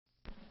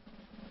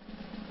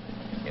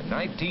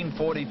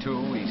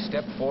1942, he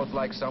stepped forth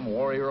like some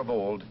warrior of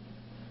old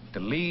to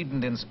lead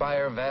and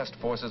inspire vast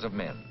forces of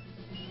men.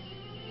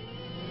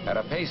 At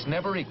a pace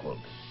never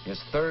equaled,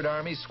 his Third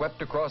Army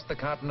swept across the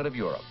continent of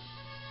Europe.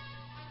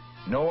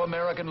 No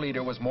American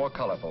leader was more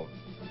colorful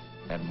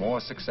and more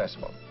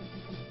successful.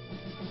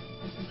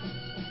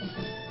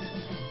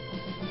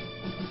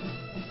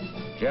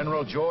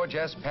 General George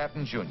S.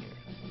 Patton, Jr.,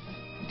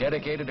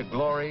 dedicated to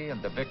glory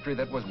and the victory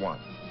that was won.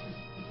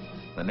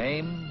 The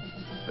name,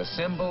 the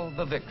symbol,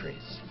 the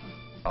victories,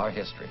 our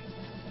history.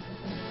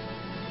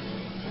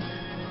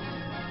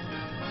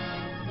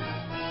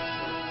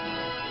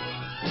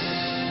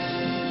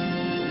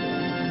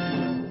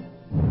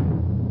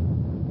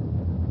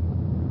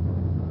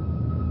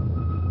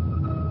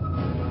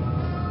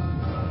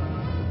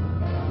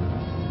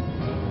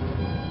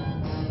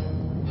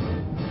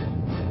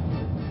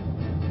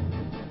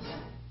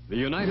 The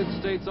United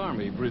States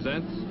Army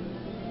presents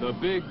The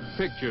Big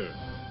Picture,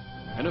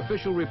 an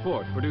official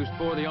report produced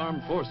for the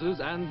armed forces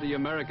and the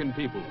American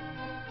people.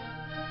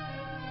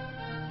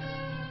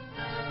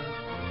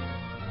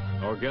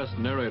 Our guest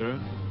narrator,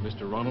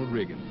 Mr. Ronald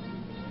Reagan.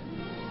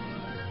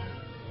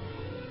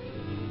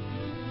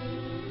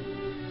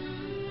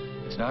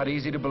 It's not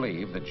easy to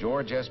believe that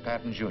George S.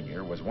 Patton,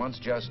 Jr. was once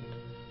just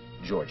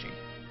Georgie.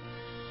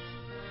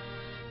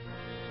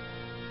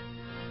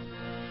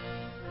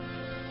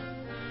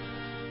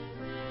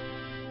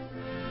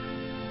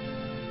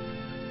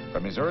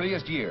 From his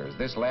earliest years,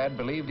 this lad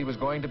believed he was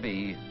going to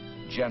be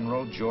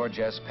General George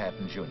S.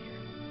 Patton, Jr.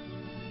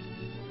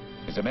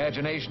 His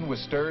imagination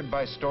was stirred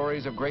by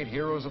stories of great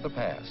heroes of the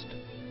past,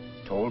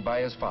 told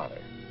by his father.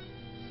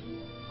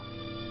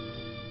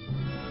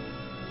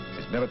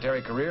 His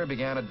military career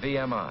began at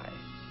VMI.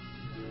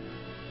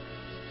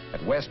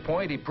 At West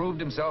Point, he proved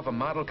himself a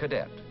model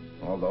cadet,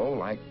 although,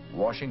 like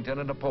Washington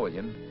and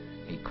Napoleon,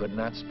 he could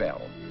not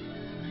spell.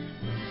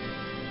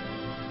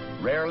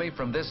 Rarely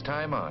from this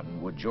time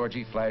on would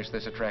Georgie flash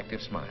this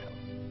attractive smile.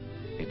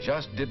 It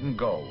just didn't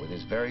go with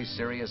his very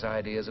serious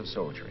ideas of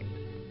soldiering.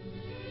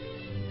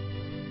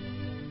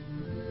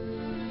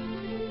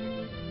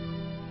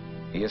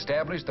 He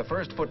established the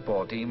first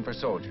football team for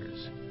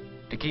soldiers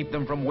to keep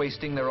them from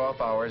wasting their off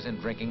hours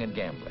in drinking and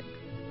gambling.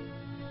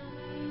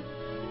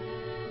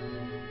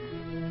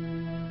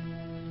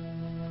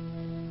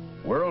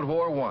 World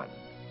War I.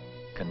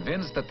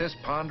 Convinced that this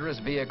ponderous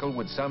vehicle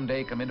would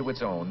someday come into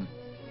its own,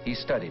 he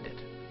studied it,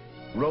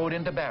 rode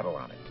into battle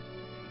on it,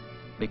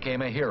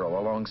 became a hero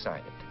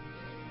alongside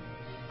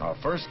it. Our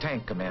first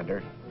tank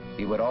commander,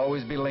 he would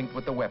always be linked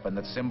with the weapon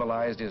that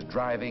symbolized his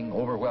driving,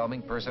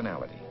 overwhelming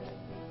personality.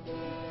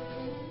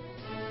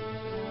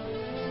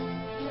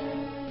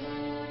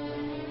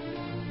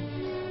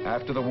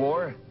 After the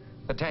war,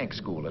 the tank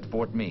school at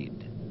Fort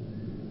Meade.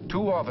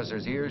 Two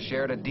officers here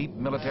shared a deep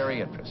military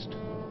interest,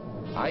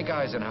 Ike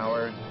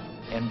Eisenhower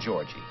and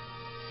Georgie.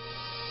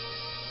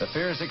 The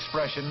fierce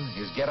expression,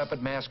 his get-up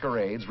at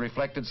masquerades,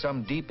 reflected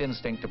some deep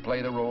instinct to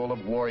play the role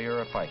of warrior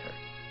or fighter.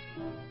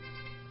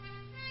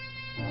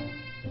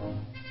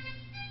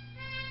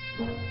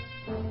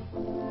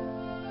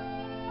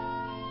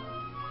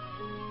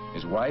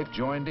 His wife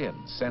joined in,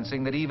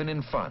 sensing that even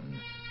in fun,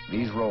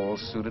 these roles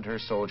suited her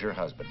soldier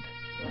husband.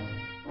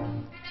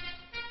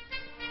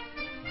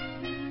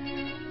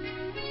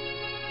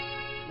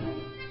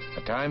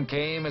 The time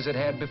came, as it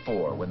had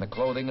before, when the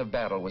clothing of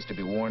battle was to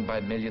be worn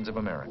by millions of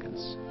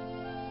Americans.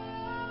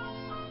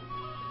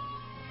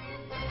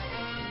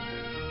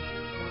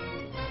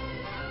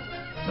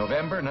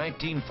 November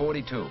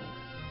 1942,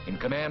 in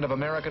command of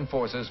American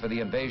forces for the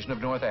invasion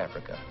of North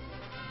Africa,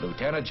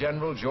 Lieutenant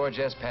General George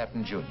S.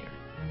 Patton, Jr.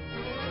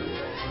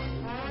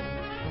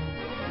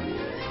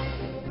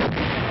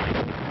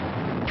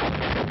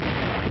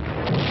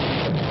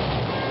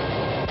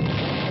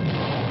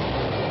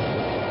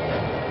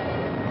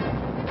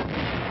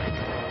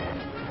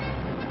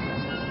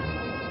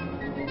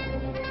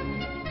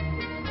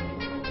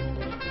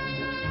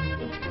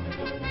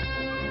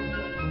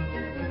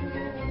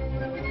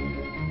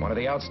 One of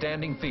the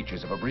outstanding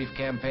features of a brief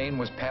campaign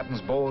was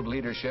Patton's bold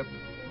leadership,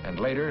 and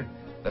later,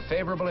 the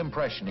favorable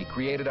impression he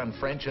created on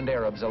French and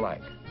Arabs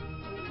alike.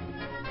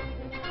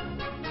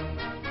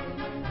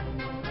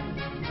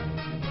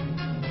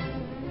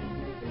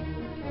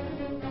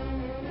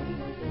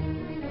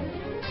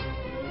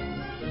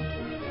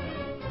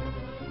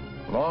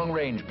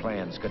 Long-range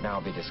plans could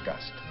now be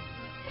discussed.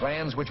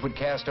 Plans which would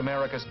cast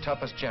America's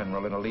toughest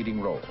general in a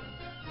leading role.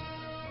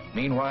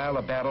 Meanwhile,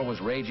 a battle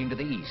was raging to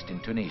the east in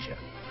Tunisia.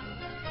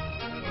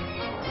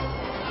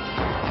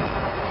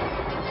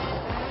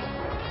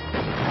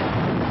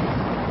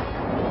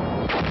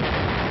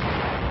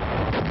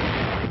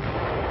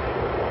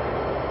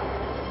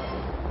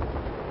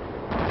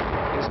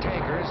 His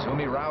tankers, whom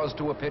he roused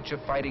to a pitch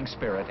of fighting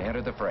spirit,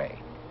 entered the fray.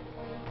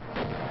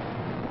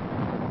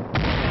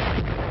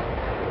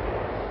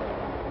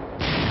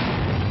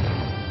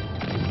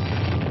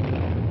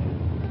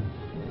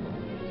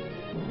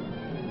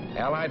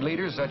 Allied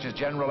leaders such as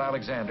General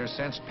Alexander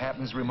sensed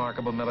Patton's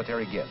remarkable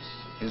military gifts,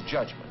 his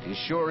judgment, his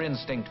sure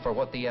instinct for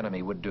what the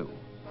enemy would do.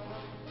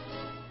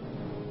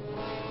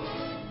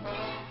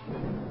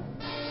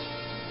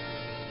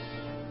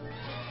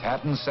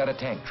 Patton set a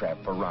tank trap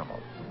for Rommel.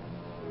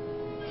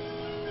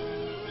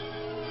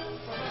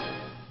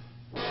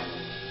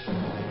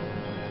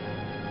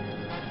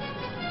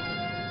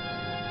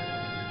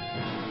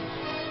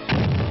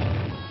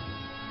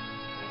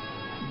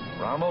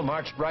 Rommel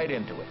marched right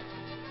into it.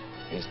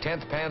 His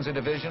 10th Panzer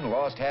Division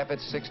lost half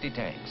its 60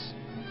 tanks,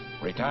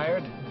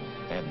 retired,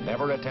 and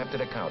never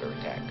attempted a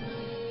counterattack.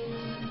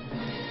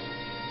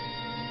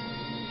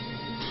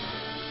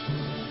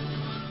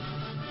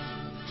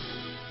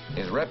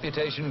 His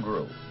reputation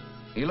grew.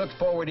 He looked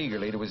forward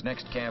eagerly to his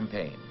next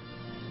campaign.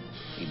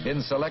 He'd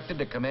been selected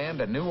to command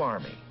a new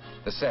army,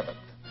 the 7th,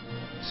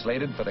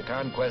 slated for the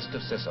conquest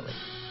of Sicily.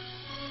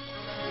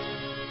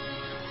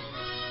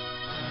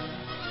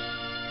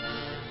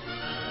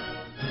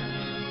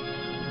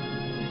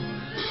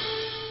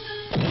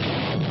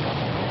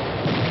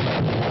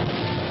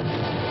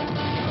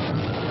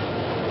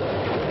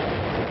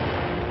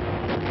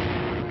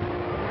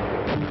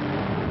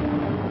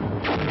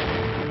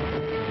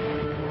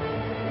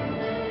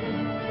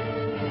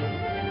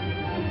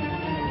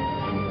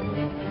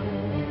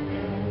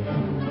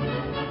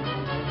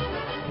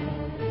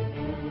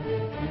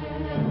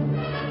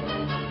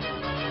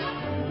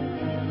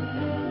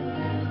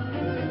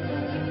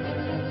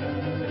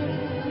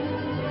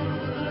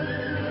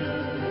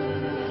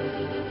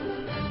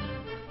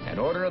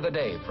 Order of the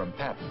day from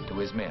Patton to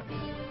his men.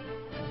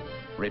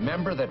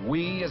 Remember that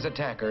we as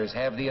attackers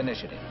have the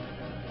initiative.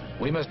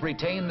 We must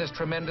retain this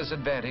tremendous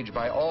advantage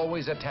by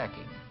always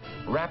attacking,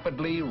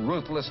 rapidly,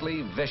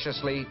 ruthlessly,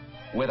 viciously,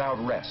 without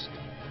rest.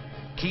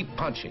 Keep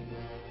punching.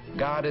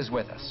 God is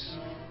with us.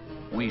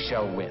 We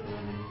shall win.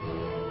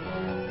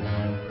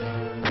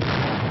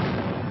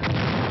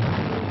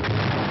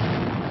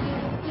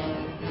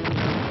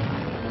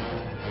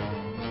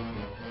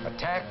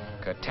 Attack,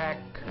 attack,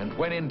 and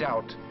when in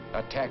doubt,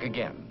 attack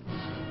again.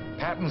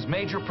 Patton's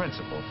major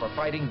principle for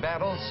fighting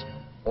battles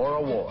or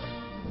a war.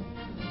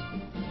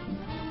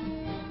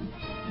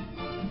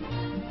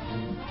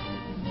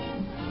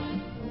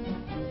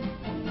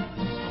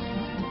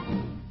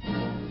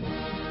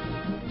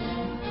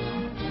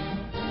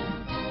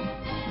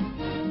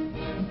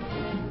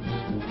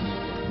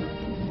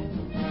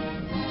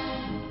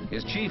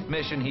 His chief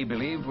mission, he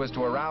believed, was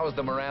to arouse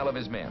the morale of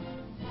his men.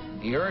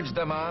 He urged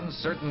them on,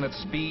 certain that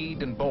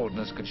speed and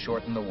boldness could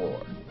shorten the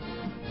war.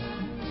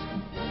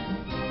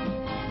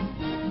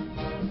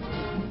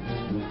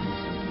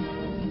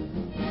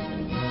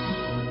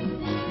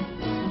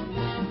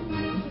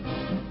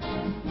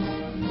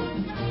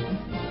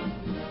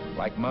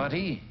 Like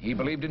Monty, he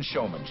believed in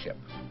showmanship.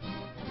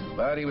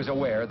 But he was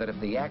aware that if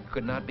the act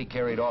could not be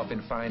carried off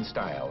in fine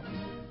style,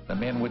 the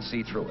men would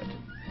see through it.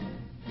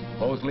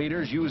 Both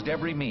leaders used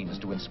every means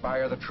to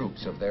inspire the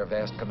troops of their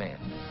vast command.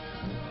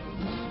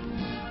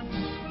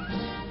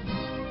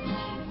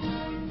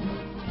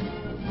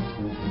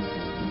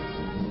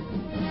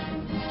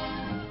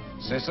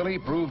 Sicily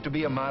proved to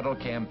be a model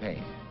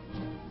campaign.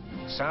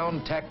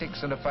 Sound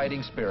tactics and a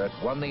fighting spirit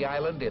won the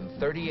island in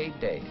 38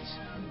 days.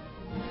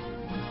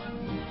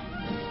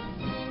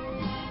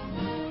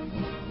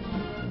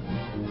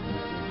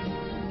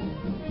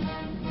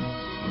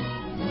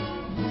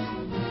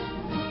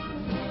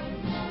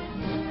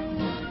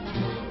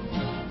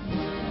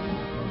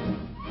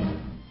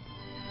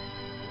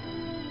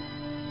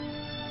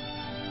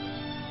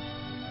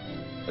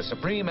 The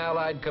Supreme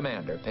Allied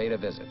Commander paid a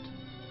visit.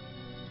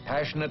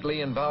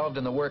 Passionately involved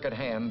in the work at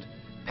hand,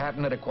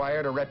 Patton had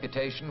acquired a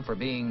reputation for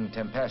being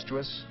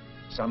tempestuous,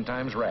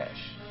 sometimes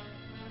rash.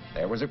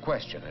 There was a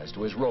question as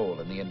to his role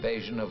in the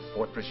invasion of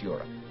Fortress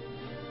Europe.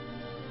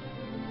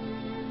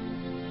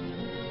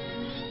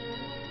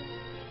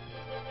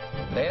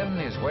 Then,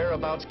 his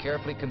whereabouts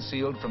carefully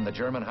concealed from the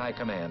German High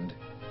Command,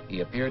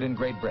 he appeared in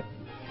Great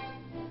Britain.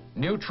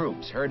 New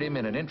troops heard him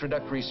in an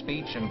introductory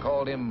speech and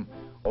called him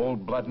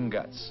Old Blood and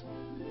Guts.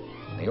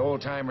 The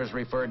old-timers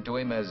referred to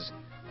him as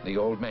the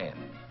Old Man,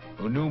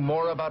 who knew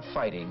more about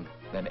fighting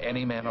than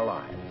any man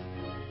alive.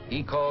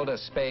 He called a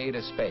spade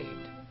a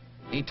spade.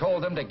 He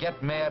told them to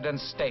get mad and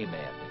stay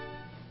mad.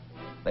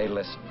 They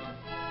listened.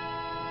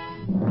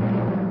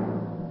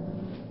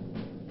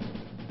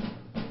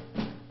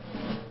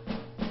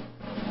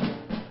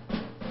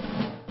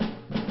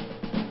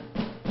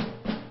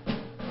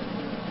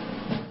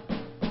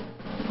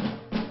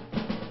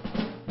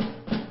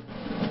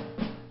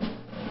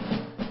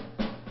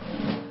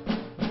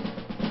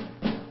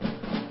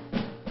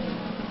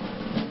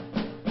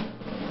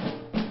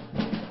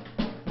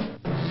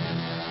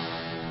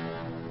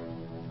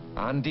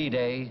 On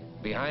D-Day,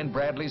 behind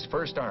Bradley's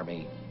First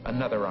Army,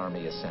 another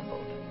army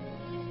assembled.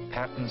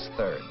 Patton's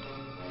Third.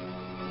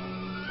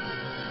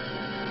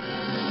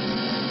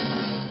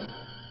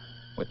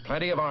 With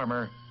plenty of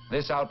armor,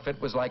 this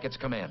outfit was like its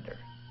commander.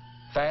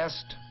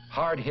 Fast,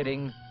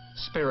 hard-hitting,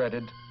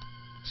 spirited,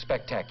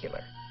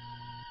 spectacular.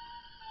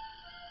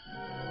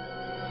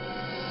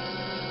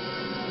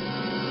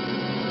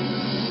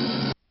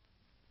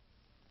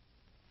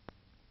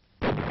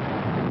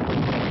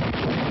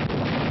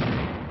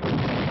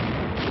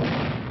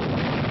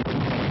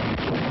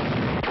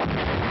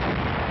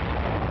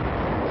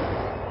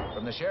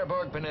 the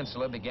Cherbourg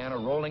Peninsula began a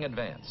rolling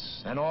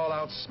advance, an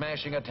all-out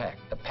smashing attack,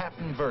 the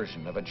Patton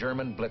version of a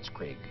German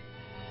blitzkrieg.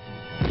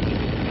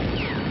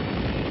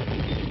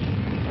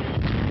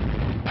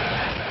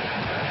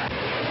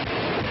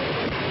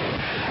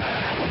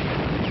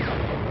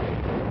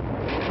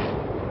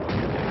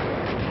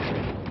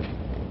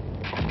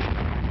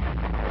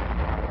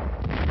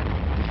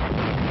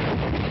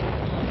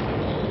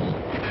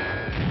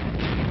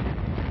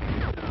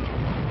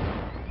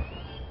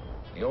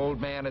 The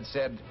old man had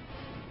said,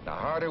 the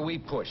harder we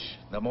push,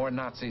 the more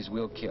Nazis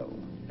we'll kill.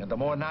 And the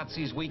more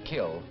Nazis we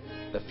kill,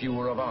 the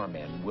fewer of our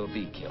men will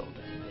be killed.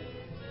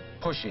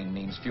 Pushing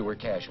means fewer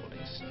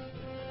casualties.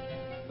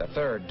 The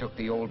Third took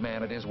the old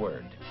man at his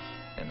word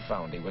and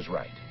found he was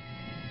right.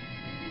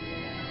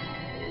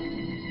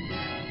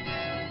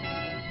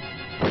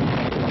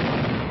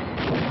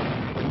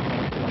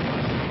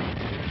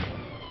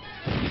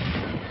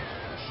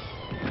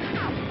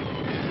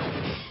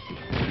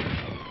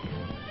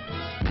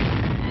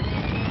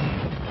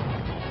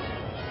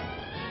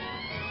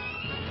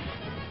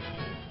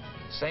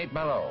 St.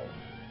 Malo,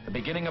 the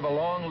beginning of a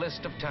long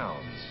list of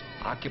towns,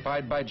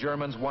 occupied by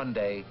Germans one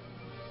day,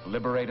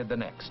 liberated the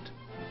next.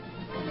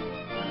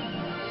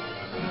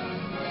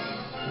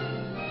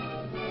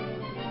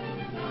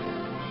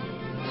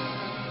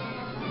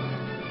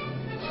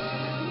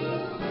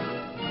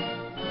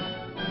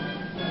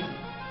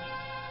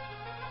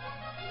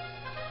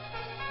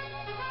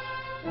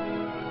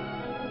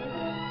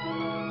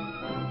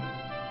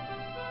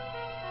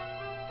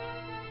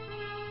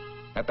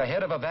 At the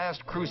head of a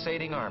vast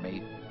crusading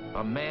army,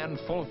 a man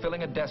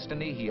fulfilling a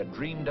destiny he had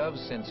dreamed of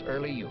since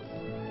early youth.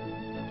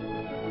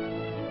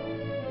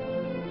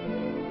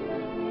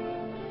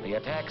 The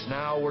attacks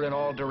now were in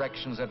all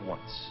directions at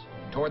once,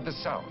 toward the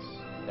south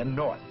and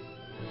north,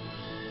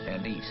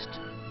 and east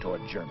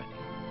toward Germany.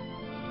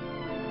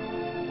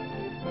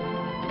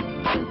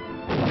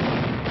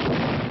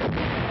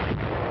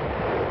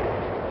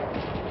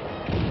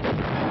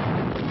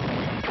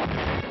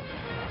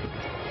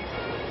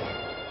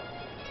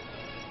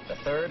 The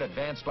Third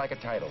advanced like a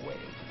tidal wave,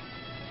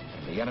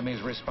 and the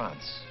enemy's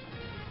response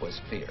was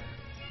fear.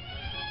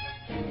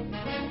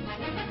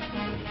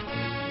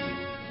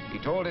 He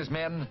told his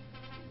men,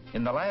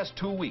 in the last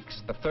 2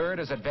 weeks, the Third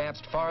has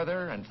advanced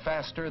farther and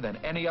faster than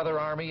any other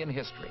army in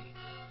history.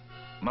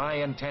 My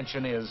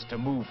intention is to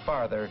move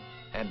farther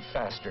and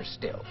faster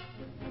still.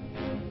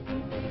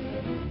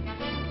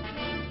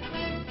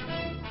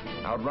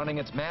 Outrunning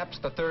its maps,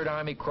 the Third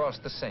Army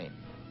crossed the Seine.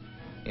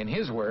 In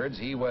his words,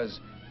 he was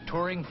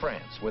touring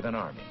France with an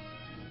army.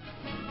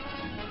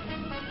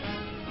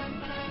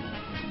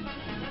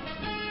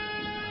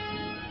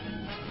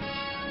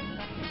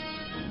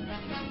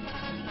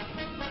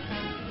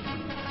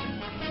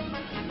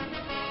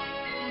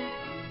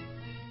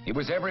 He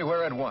was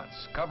everywhere at once,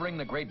 covering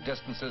the great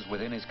distances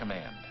within his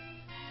command.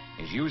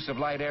 His use of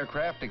light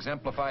aircraft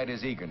exemplified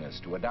his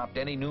eagerness to adopt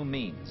any new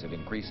means of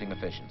increasing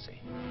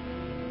efficiency.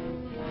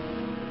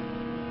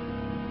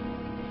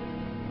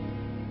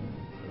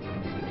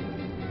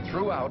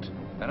 Throughout,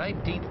 the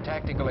 19th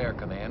Tactical Air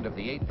Command of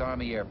the 8th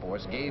Army Air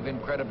Force gave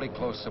incredibly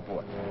close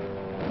support.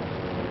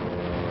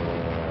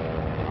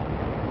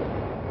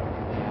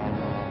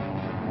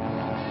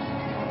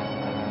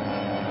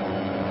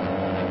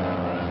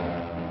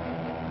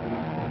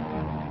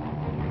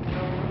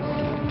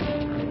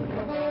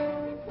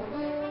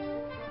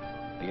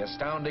 The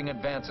astounding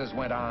advances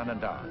went on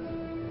and on.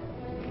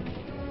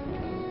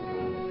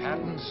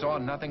 Patton saw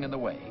nothing in the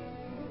way.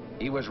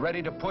 He was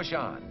ready to push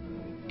on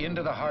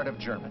into the heart of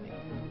Germany.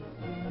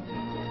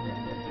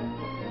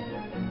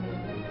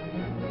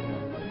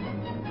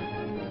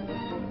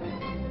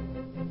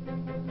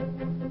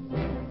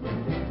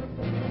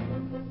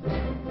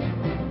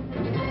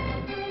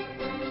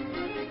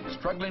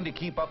 Struggling to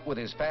keep up with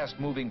his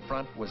fast-moving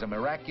front was a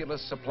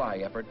miraculous supply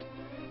effort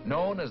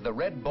known as the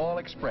Red Ball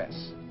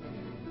Express.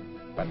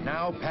 But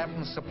now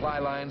Patton's supply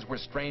lines were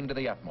strained to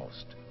the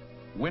utmost.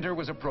 Winter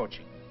was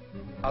approaching.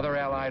 Other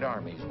Allied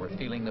armies were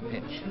feeling the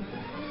pinch.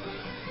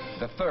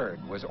 The Third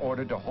was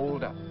ordered to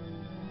hold up,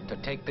 to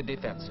take the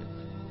defensive.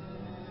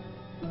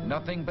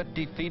 Nothing but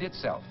defeat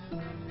itself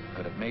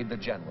could have made the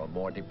general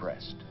more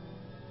depressed.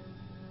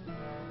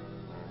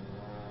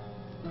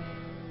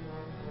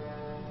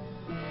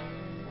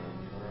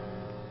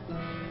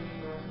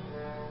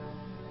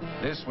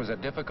 This was a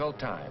difficult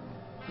time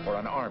for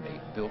an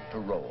army built to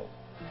roll.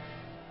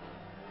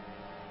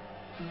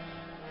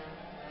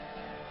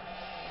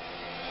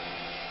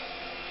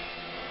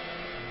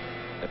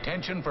 The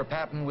tension for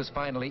Patton was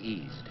finally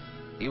eased.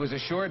 He was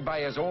assured by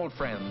his old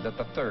friend that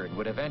the Third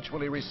would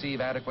eventually receive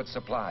adequate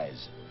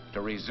supplies to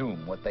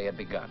resume what they had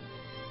begun.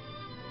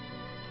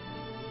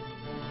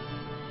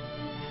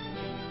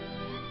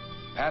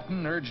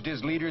 Patton urged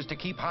his leaders to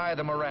keep high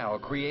the morale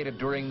created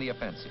during the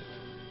offensive.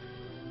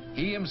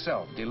 He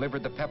himself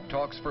delivered the pep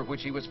talks for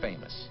which he was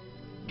famous,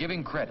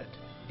 giving credit,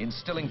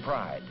 instilling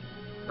pride,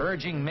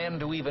 urging men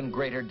to even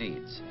greater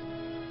deeds.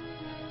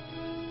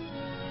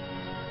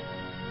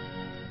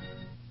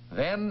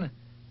 Then,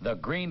 the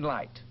green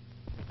light.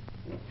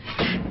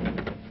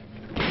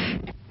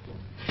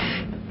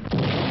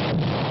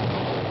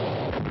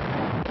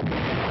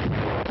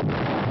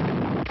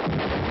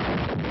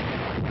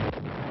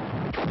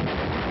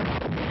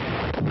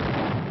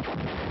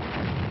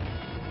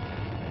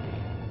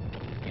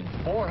 In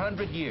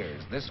 400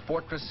 years, this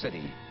fortress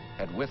city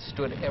had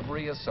withstood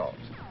every assault.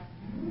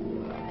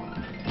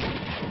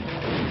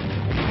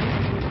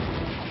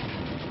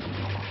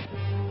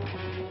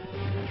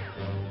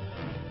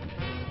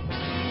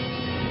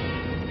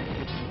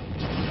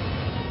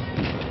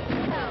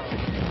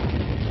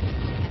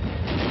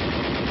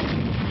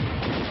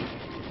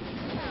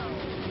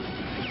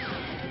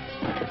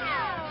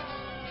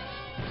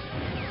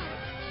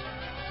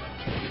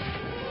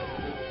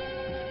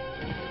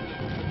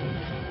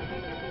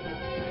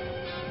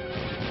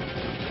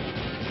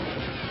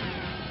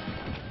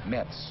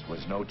 Metz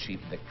was no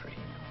cheap victory.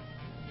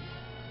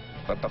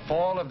 But the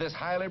fall of this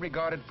highly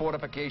regarded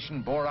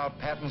fortification bore out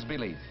Patton's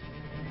belief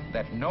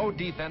that no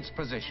defense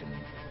position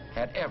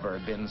had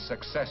ever been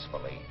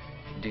successfully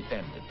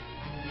defended.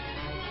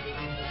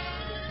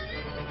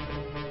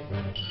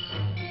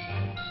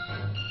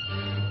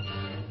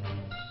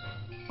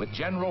 With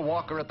General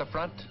Walker at the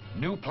front,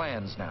 new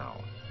plans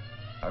now.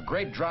 A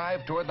great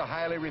drive toward the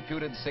highly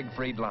reputed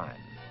Siegfried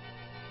Line.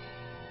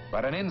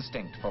 But an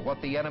instinct for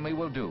what the enemy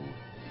will do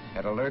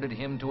had alerted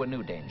him to a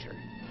new danger.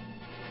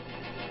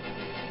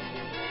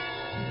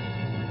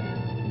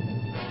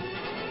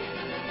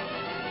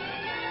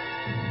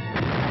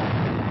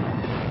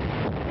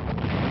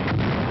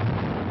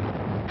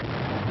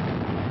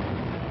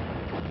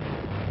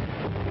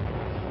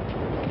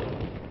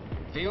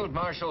 Field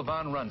Marshal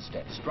von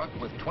Rundstedt struck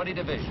with 20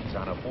 divisions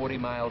on a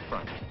 40-mile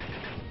front.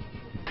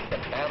 The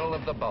Battle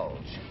of the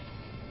Bulge.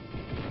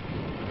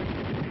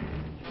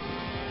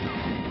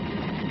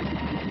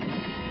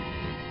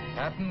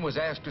 Patton was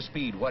asked to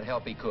speed what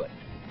help he could.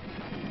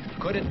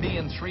 Could it be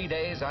in 3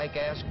 days, Ike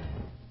asked?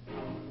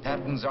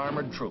 Patton's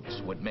armored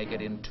troops would make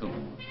it in 2,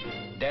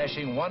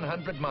 dashing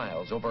 100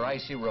 miles over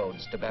icy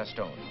roads to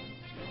Bastogne.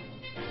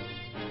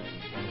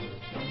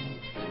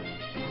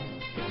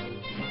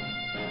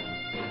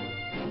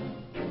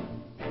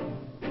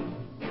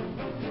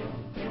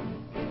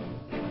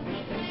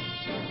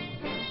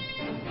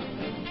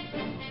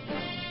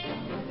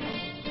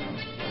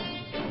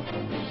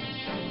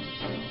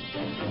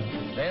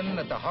 Then,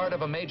 at the heart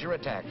of a major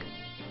attack,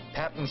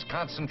 Patton's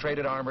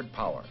concentrated armored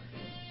power.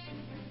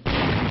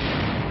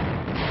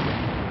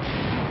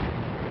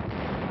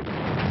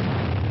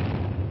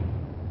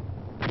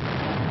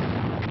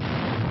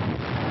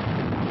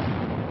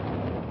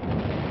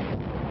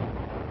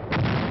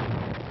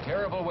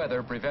 Terrible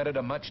weather prevented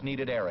a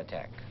much-needed air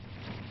attack.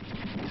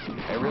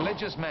 A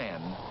religious man,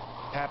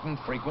 Patton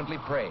frequently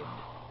prayed.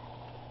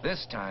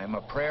 This time,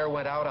 a prayer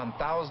went out on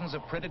thousands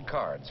of printed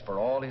cards for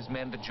all his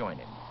men to join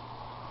in.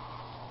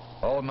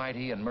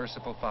 Almighty and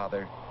merciful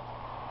Father,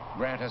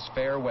 grant us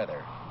fair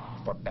weather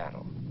for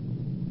battle.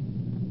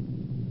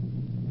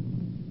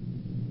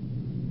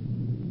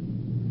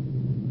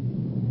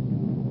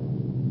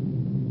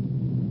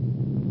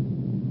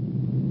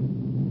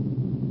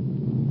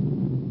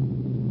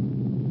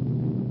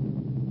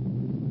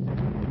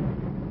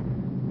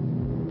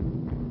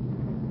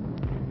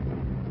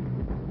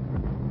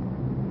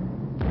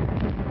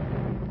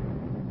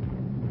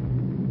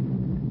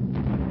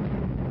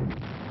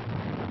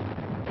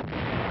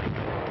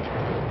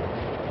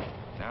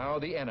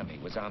 The enemy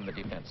was on the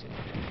defensive.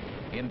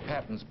 In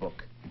Patton's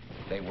book,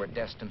 they were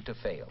destined to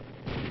fail.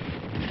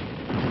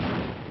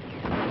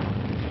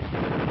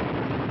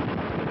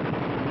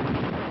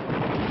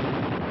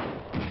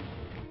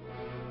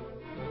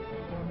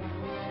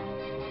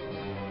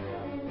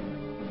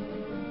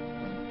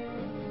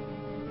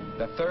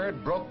 The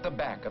 3rd broke the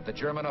back of the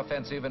German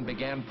offensive and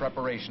began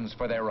preparations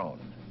for their own.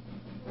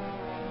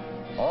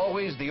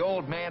 Always the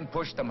old man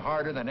pushed them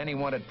harder than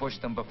anyone had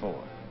pushed them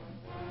before.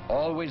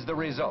 Always the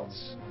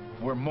results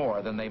were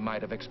more than they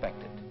might have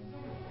expected.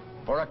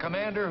 For a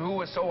commander who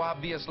was so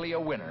obviously a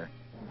winner,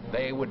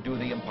 they would do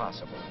the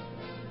impossible.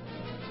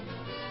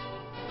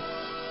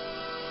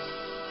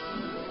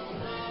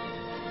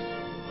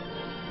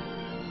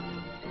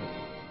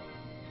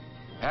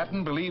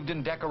 Patton believed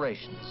in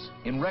decorations,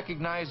 in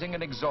recognizing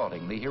and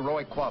exalting the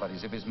heroic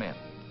qualities of his men.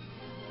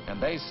 And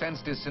they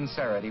sensed his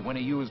sincerity when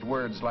he used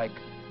words like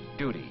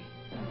duty,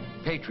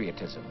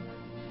 patriotism,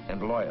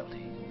 and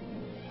loyalty.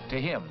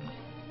 To him,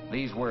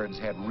 these words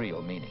had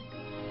real meaning.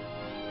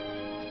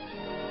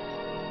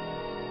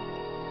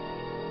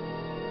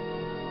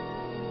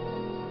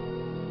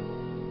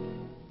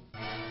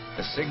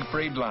 The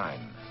Siegfried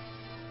Line.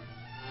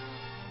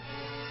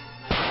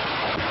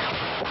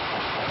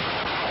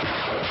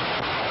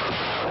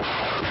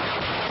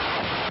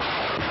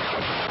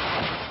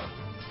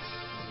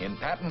 In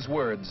Patton's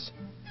words,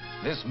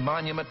 this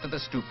monument to the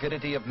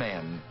stupidity of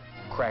man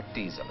cracked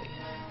easily.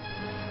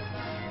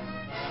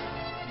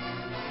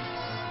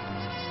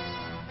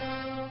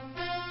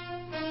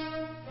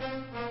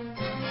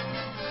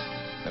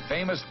 The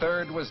famous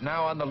 3rd was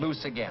now on the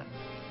loose again.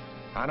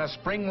 on a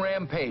spring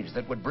rampage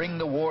that would bring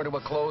the war to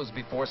a close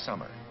before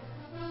summer.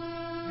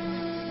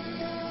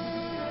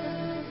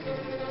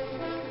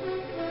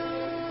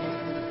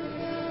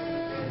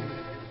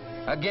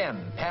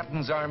 Again,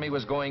 Patton's army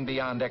was going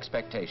beyond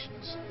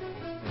expectations.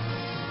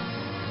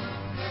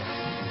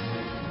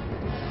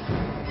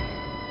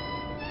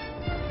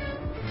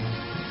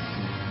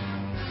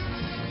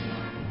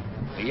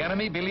 The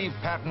enemy believed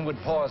Patton would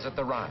pause at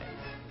the Rhine.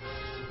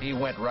 He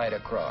went right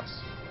across.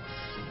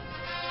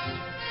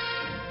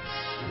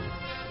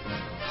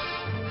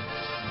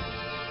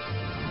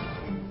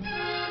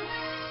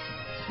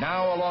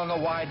 Now, along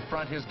a wide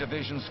front, his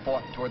divisions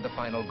fought toward the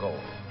final goal.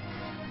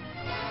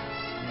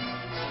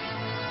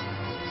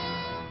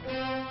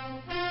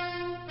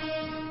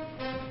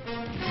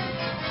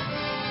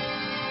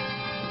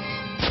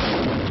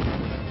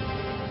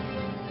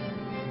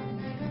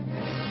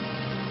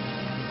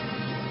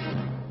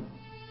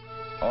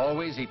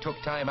 Always, he took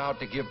time out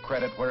to give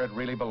credit where it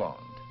really belonged,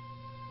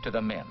 to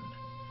the men,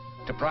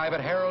 to Private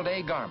Harold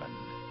A. Garman,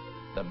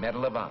 the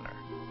Medal of Honor.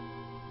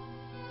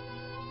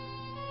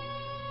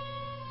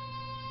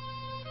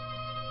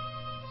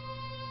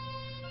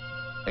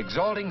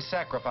 Exalting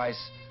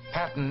sacrifice,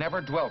 Patton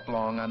never dwelt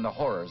long on the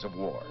horrors of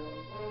war.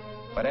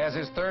 But as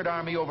his Third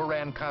Army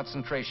overran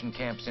concentration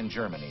camps in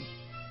Germany,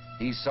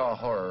 he saw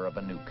horror of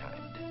a new kind.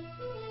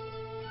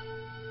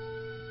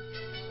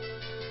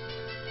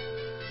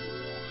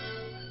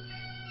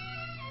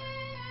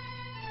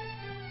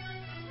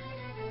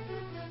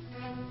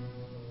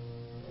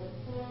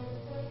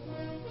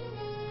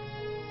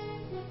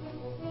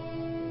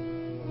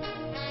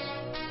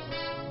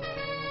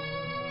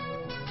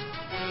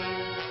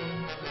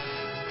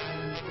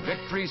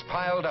 Victories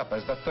piled up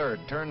as the Third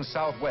turned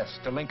southwest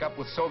to link up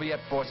with Soviet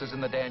forces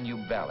in the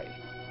Danube Valley.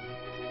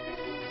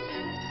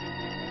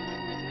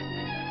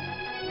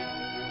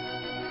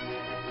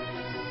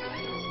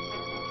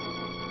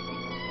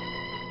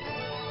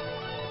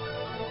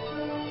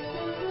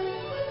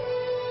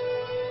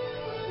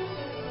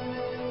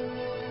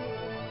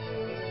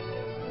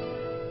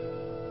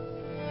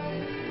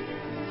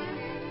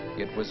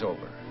 It was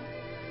over.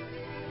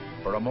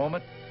 For a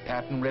moment,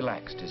 Patton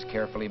relaxed his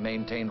carefully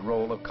maintained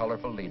role of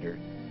colorful leader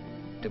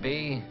to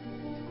be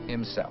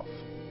himself.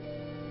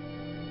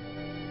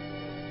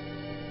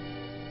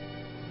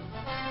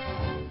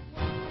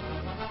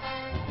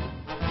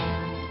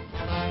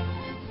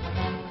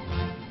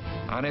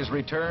 On his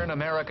return,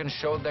 Americans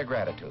showed their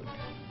gratitude.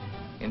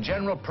 In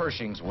General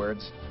Pershing's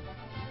words,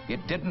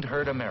 it didn't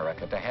hurt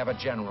America to have a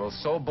general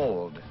so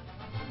bold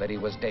that he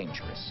was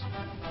dangerous.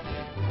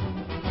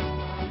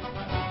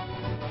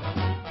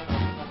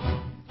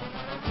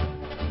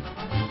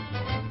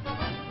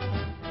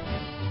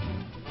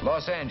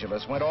 Los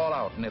Angeles went all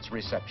out in its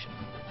reception.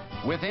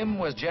 With him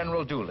was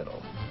General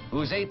Doolittle,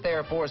 whose 8th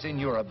Air Force in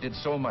Europe did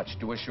so much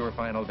to assure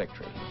final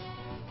victory.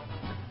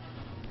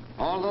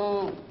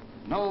 Although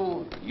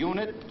no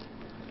unit,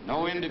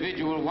 no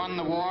individual won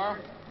the war,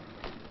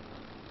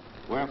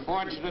 we're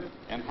fortunate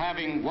in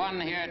having one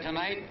here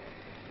tonight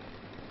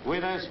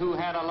with us who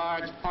had a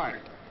large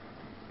part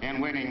in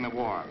winning the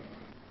war.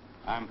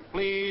 I'm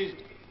pleased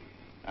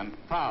and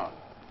proud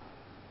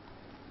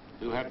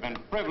to have been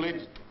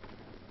privileged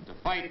to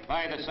fight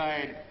by the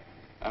side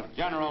of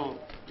General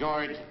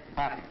George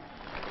Patton.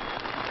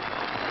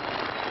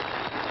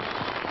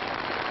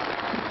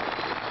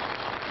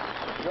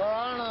 Your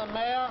Honor, the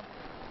Mayor,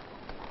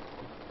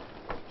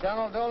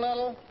 General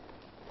Doolittle,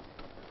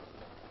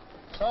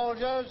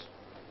 soldiers,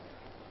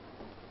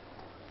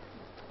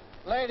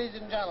 ladies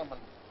and gentlemen,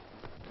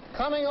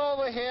 coming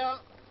over here,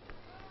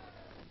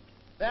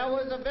 there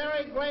was a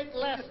very great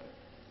lesson.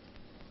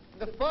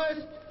 The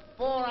first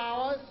 4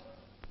 hours,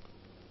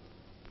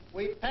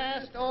 we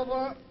passed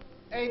over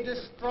a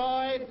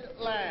destroyed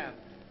land,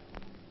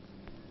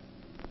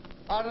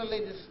 utterly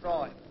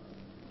destroyed.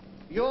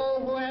 You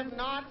who have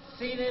not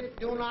seen it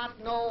do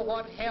not know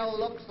what hell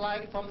looks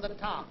like from the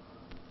top.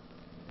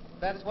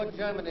 That's what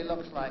Germany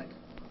looks like.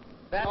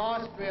 That's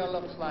what Austria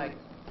looks like.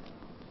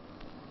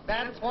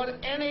 That's what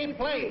any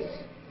place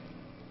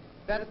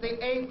that the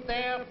 8th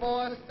Air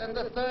Force and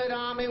the 3rd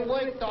Army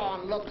worked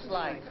on looks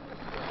like.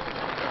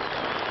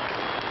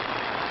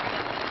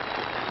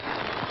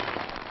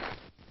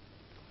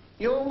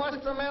 You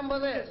must remember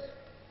this,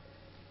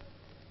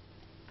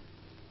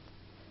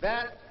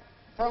 that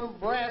from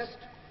Brest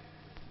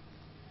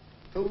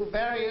to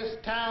various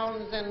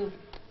towns in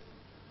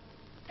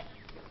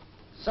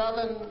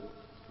southern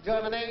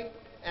Germany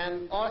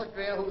and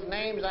Austria, whose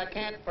names I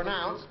can't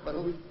pronounce, but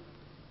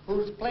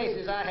whose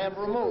places I have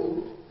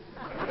removed,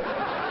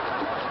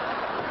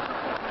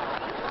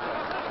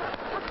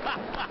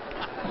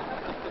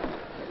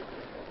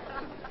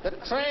 the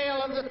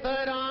trail of the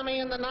 3rd Army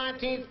and the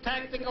 19th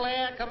Tactical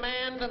Air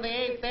Command and the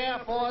 8th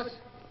Air Force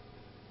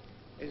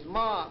is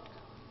marked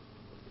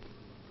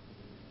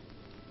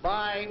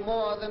by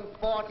more than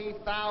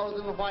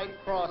 40,000 white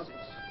crosses,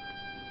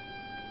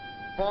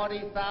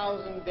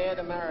 40,000 dead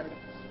Americans.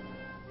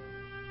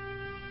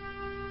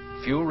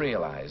 Few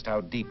realized how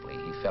deeply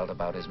he felt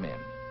about his men.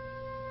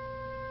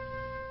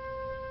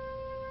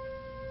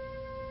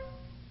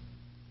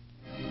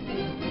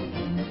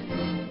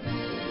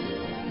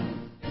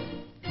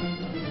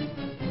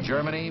 In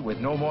Germany, with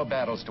no more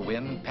battles to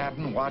win,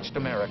 Patton watched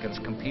Americans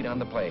compete on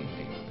the playing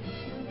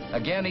field.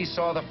 Again, he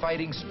saw the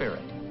fighting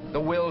spirit, the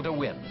will to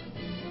win,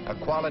 a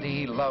quality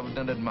he loved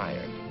and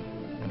admired,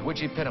 and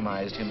which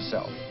epitomized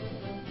himself.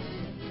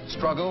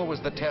 Struggle was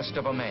the test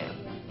of a man.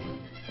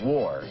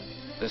 War,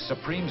 the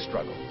supreme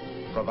struggle,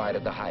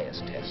 provided the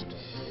highest test.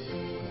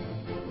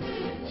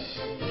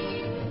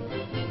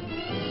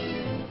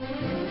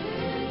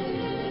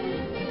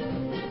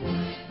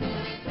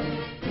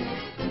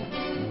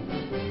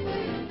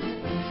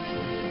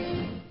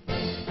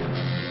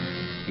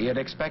 He had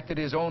expected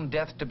his own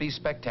death to be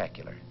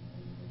spectacular.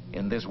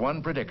 In this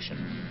one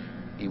prediction,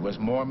 he was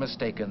more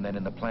mistaken than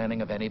in the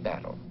planning of any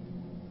battle.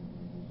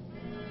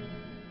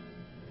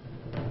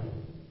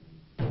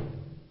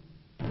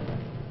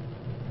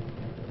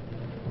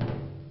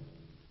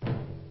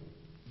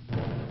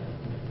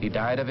 He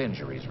died of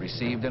injuries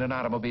received in an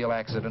automobile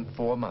accident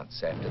 4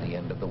 months after the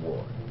end of the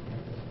war.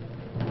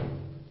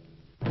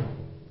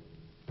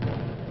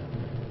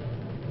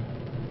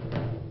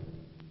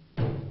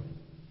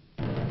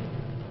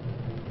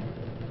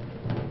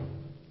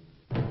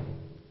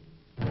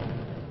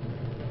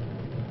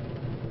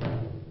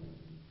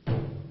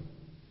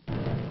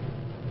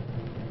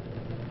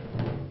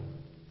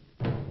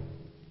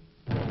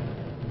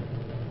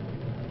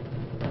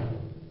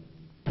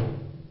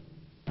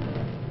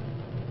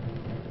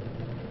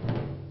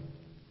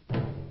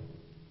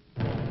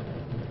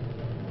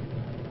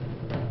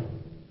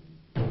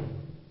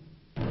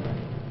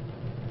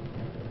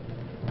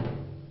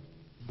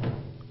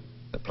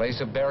 Place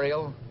of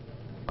burial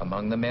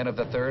among the men of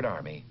the Third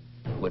Army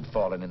who had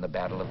fallen in the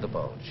Battle of the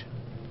Bulge.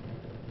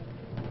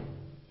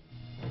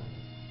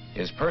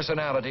 His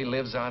personality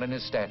lives on in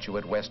his statue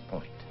at West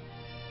Point.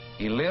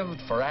 He lived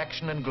for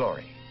action and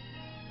glory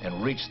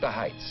and reached the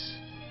heights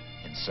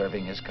in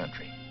serving his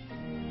country.